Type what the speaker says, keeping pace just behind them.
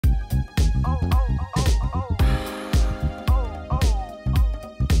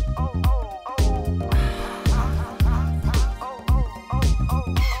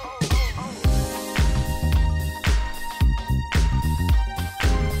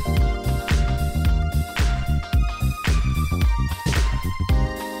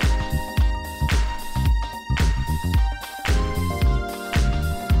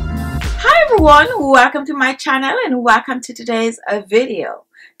everyone, welcome to my channel and welcome to today's video.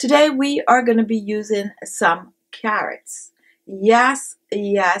 Today we are going to be using some carrots. Yes.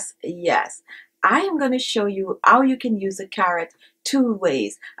 I am going to show you how you can use a carrot two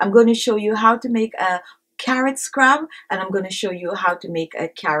ways. I'm going to show you how to make a carrot scrub and I'm going to show you how to make a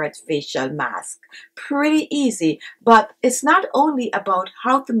carrot facial mask. Pretty easy, but it's not only about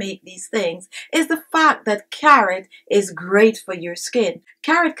how to make these things, it's the fact that carrot is great for your skin.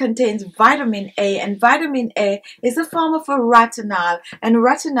 Carrot contains vitamin A, and vitamin A is a form of a retinol, and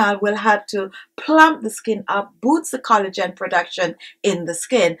retinol will help to plump the skin up, boost the collagen production in the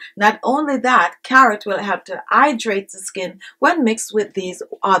skin. Not only that, carrot will help to hydrate the skin when mixed with these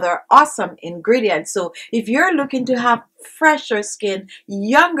other awesome ingredients. So if you're looking to have fresher skin,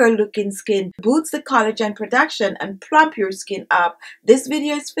 younger looking skin, boost the collagen production and plump your skin up, this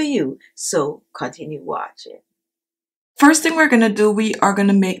video is for you. So continue watching. First thing we're going to do, we are going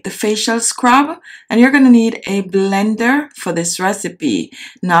to make the facial scrub, and you're going to need a blender for this recipe.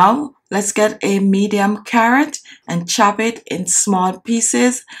 Now let's get a medium carrot and chop it in small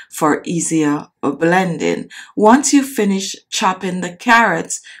pieces for easier blending. Once you finish chopping the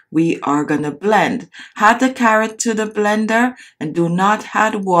carrots, we are going to blend. Add the carrot to the blender and do not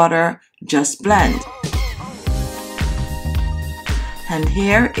add water, just blend. And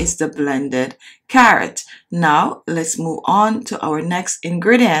here is the blended carrot. Now let's move on to our next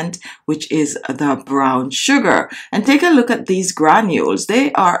ingredient, which is the brown sugar. And take a look at these granules.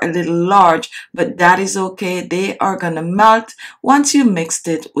 They are a little large, but that is okay. They are going to melt once you mixed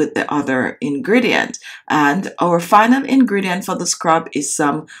it with the other ingredient. And our final ingredient for the scrub is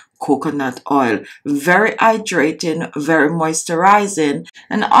some coconut oil. Very hydrating, very moisturizing,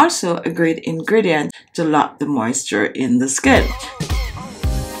 and also a great ingredient to lock the moisture in the skin.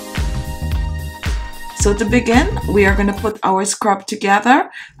 So to begin, we are going to put our scrub together,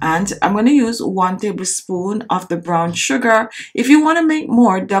 and I'm going to use 1 tablespoon of the brown sugar. If you want to make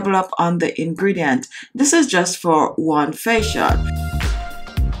more, double up on the ingredient. This is just for one facial.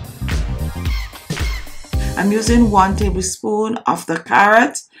 I'm using 1 tablespoon of the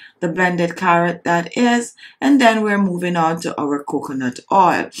carrot, the blended carrot that is, and then we're moving on to our coconut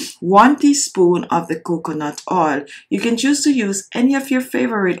oil. 1 teaspoon of the coconut oil. You can choose to use any of your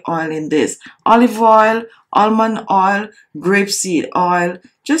favorite oil in this. Olive oil, almond oil, grapeseed oil.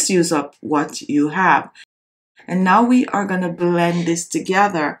 Just use up what you have. And now we are going to blend this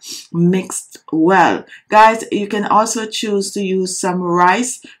together, mixed well. Guys, you can also choose to use some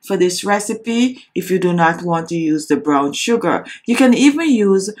rice for this recipe if you do not want to use the brown sugar. You can even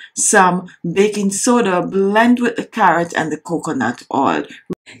use some baking soda, blend with the carrot and the coconut oil.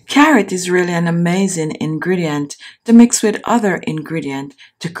 Carrot is really an amazing ingredient to mix with other ingredients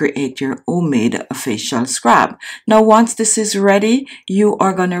to create your homemade facial scrub. Now once this is ready, you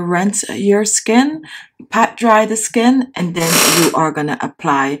are going to rinse your skin, pat dry the skin, and then you are going to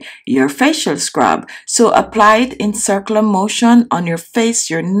apply your facial scrub. So apply it in circular motion on your face,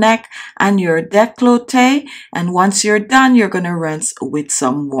 your neck, and your décolleté. And once you're done, you're going to rinse with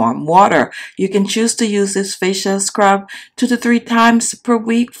some warm water. You can choose to use this facial scrub 2 to 3 times per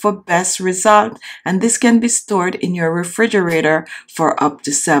week for best result, and this can be stored in your refrigerator for up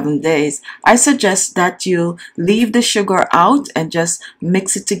to 7 days. I suggest that you leave the sugar out and just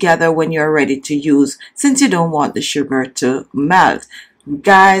mix it together when you're ready to use, since you don't want the sugar to melt.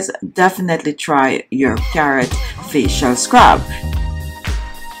 Guys, definitely try your carrot facial scrub.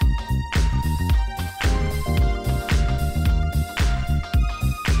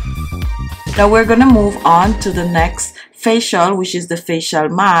 Now we're going to move on to the next facial, which is the facial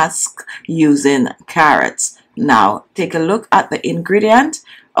mask using carrots. Now take a look at the ingredient.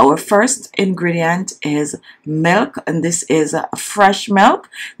 Our first ingredient is milk, and this is fresh milk.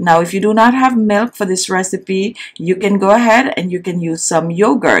 Now if you do not have milk for this recipe, you can go ahead and you can use some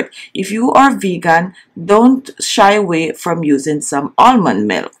yogurt. If you are vegan, don't shy away from using some almond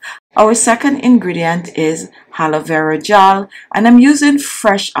milk. Our second ingredient is aloe vera gel, and I'm using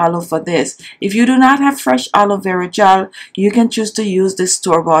fresh aloe for this. If you do not have fresh aloe vera gel, you can choose to use the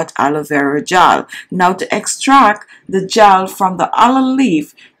store-bought aloe vera gel. Now to extract the gel from the aloe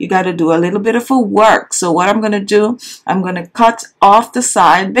leaf, you got to do a little bit of a work. So what I'm going to do, I'm going to cut off the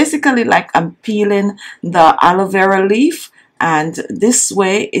side, basically like I'm peeling the aloe vera leaf, and this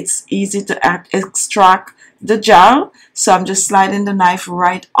way it's easy to extract the gel. So I'm just sliding the knife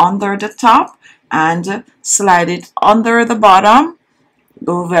right under the top and slide it under the bottom.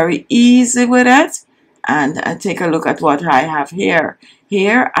 Go very easy with it, and take a look at what I have here.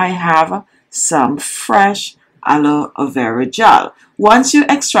 Here I have some fresh aloe vera gel. Once you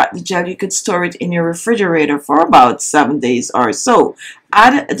extract the gel, you could store it in your refrigerator for about 7 days or so.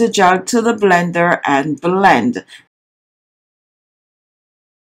 Add the gel to the blender and blend.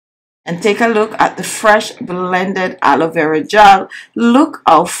 And take a look at the fresh blended aloe vera gel. Look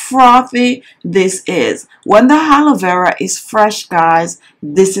how frothy this is. When the aloe vera is fresh, guys,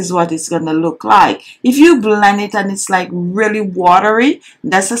 this is what it's going to look like. If you blend it and it's like really watery,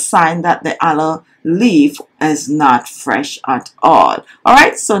 that's a sign that the aloe leaf is not fresh at all.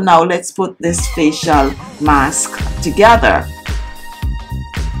 Alright, so now let's put this facial mask together.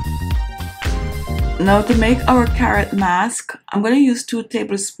 Now to make our carrot mask, I'm going to use 2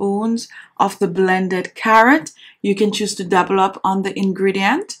 tablespoons of the blended carrot. You can choose to double up on the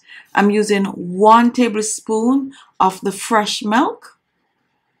ingredient. I'm using 1 tablespoon of the fresh milk.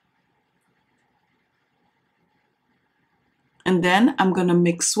 And then I'm going to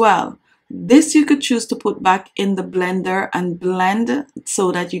mix well. This you could choose to put back in the blender and blend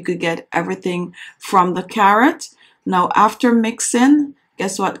so that you could get everything from the carrot. Now after mixing,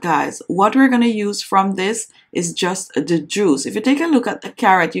 guess what, guys? What we're going to use from this is just the juice. If you take a look at the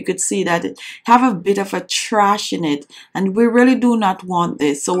carrot, you could see that it have a bit of a trash in it, and we really do not want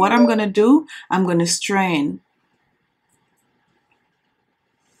this. So what I'm going to do, I'm going to strain.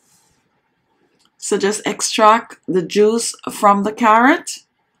 So just extract the juice from the carrot.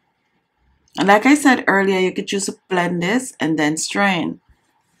 And like I said earlier, you could choose to blend this and then strain.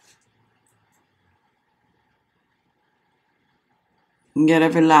 Get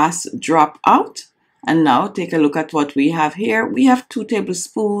every last drop out. And now take a look at what we have here. We have 2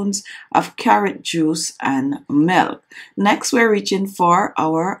 tablespoons of carrot juice and milk. Next, we're reaching for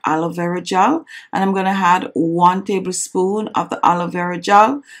our aloe vera gel. And I'm going to add 1 tablespoon of the aloe vera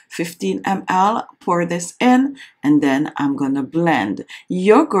gel, 15 ml. Pour this in, and then I'm going to blend.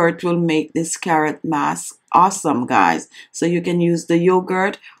 Yogurt will make this carrot mask awesome, guys. So you can use the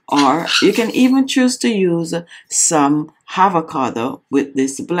yogurt, or you can even choose to use some avocado with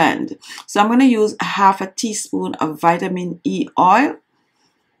this blend. So I'm going to use 1/2 teaspoon of vitamin E oil.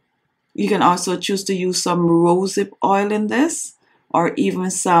 You can also choose to use some rosehip oil in this, or even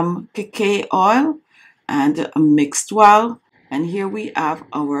some cacao oil, and mixed well. And here we have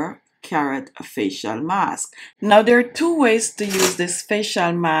our carrot facial mask. Now there are 2 ways to use this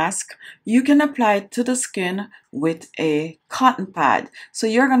facial mask. You can apply it to the skin with a cotton pad. So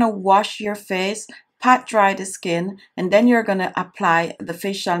you're going to wash your face, pat dry the skin, and then you're going to apply the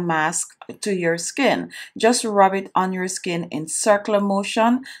facial mask to your skin. Just rub it on your skin in circular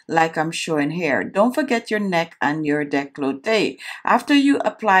motion like I'm showing here. Don't forget your neck and your décolleté. After you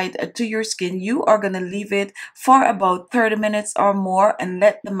apply it to your skin, you are going to leave it for about 30 minutes or more and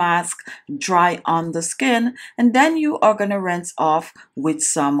let the mask dry on the skin, and then you are going to rinse off with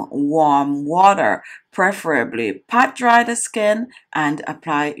some warm water. Preferably pat dry the skin and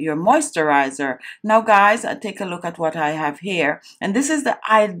apply your moisturizer. Now guys, take a look at what I have here, and this is the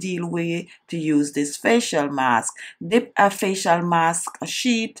ideal way to use this facial mask. Dip a facial mask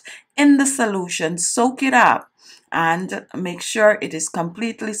sheet in the solution, soak it up, and make sure it is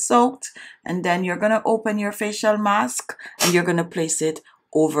completely soaked, and then you're going to open your facial mask and you're going to place it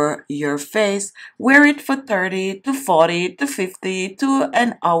over your face. Wear it for 30 to 40 to 50 to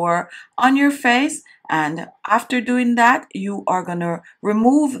an hour on your face. And after doing that, you are going to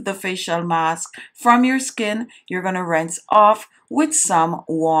remove the facial mask from your skin. You're going to rinse off with some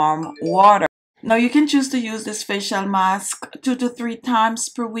warm water. Now you can choose to use this facial mask 2 to 3 times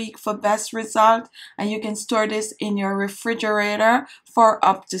per week for best result, and you can store this in your refrigerator for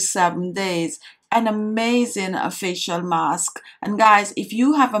up to 7 days. An amazing facial mask. And guys, if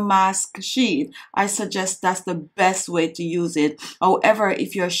you have a mask sheet, I suggest that's the best way to use it. However,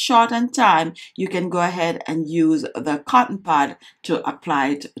 if you're short on time, you can go ahead and use the cotton pad to apply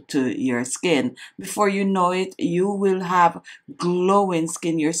it to your skin. Before you know it, you will have glowing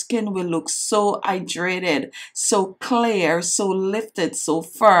skin. Your skin will look so hydrated, so clear, so lifted, so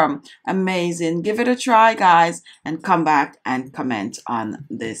firm. Amazing. Give it a try, guys, and come back and comment on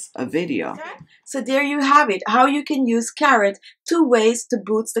this video. So there you have it, how you can use carrot 2 ways to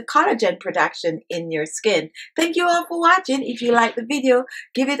boost the collagen production in your skin. Thank you all for watching. If you like the video,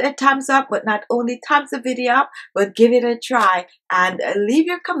 give it a thumbs up, but not only thumbs the video up, but give it a try and leave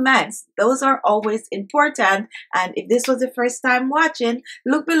your comments. Those are always important. And if this was the first time watching,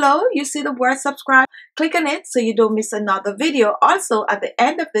 look below, you see the word subscribe. Click on it so you don't miss another video. Also, at the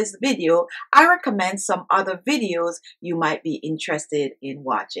end of this video, I recommend some other videos you might be interested in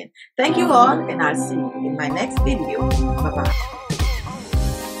watching. Thank you all, and I'll see you in my next video. Bye-bye.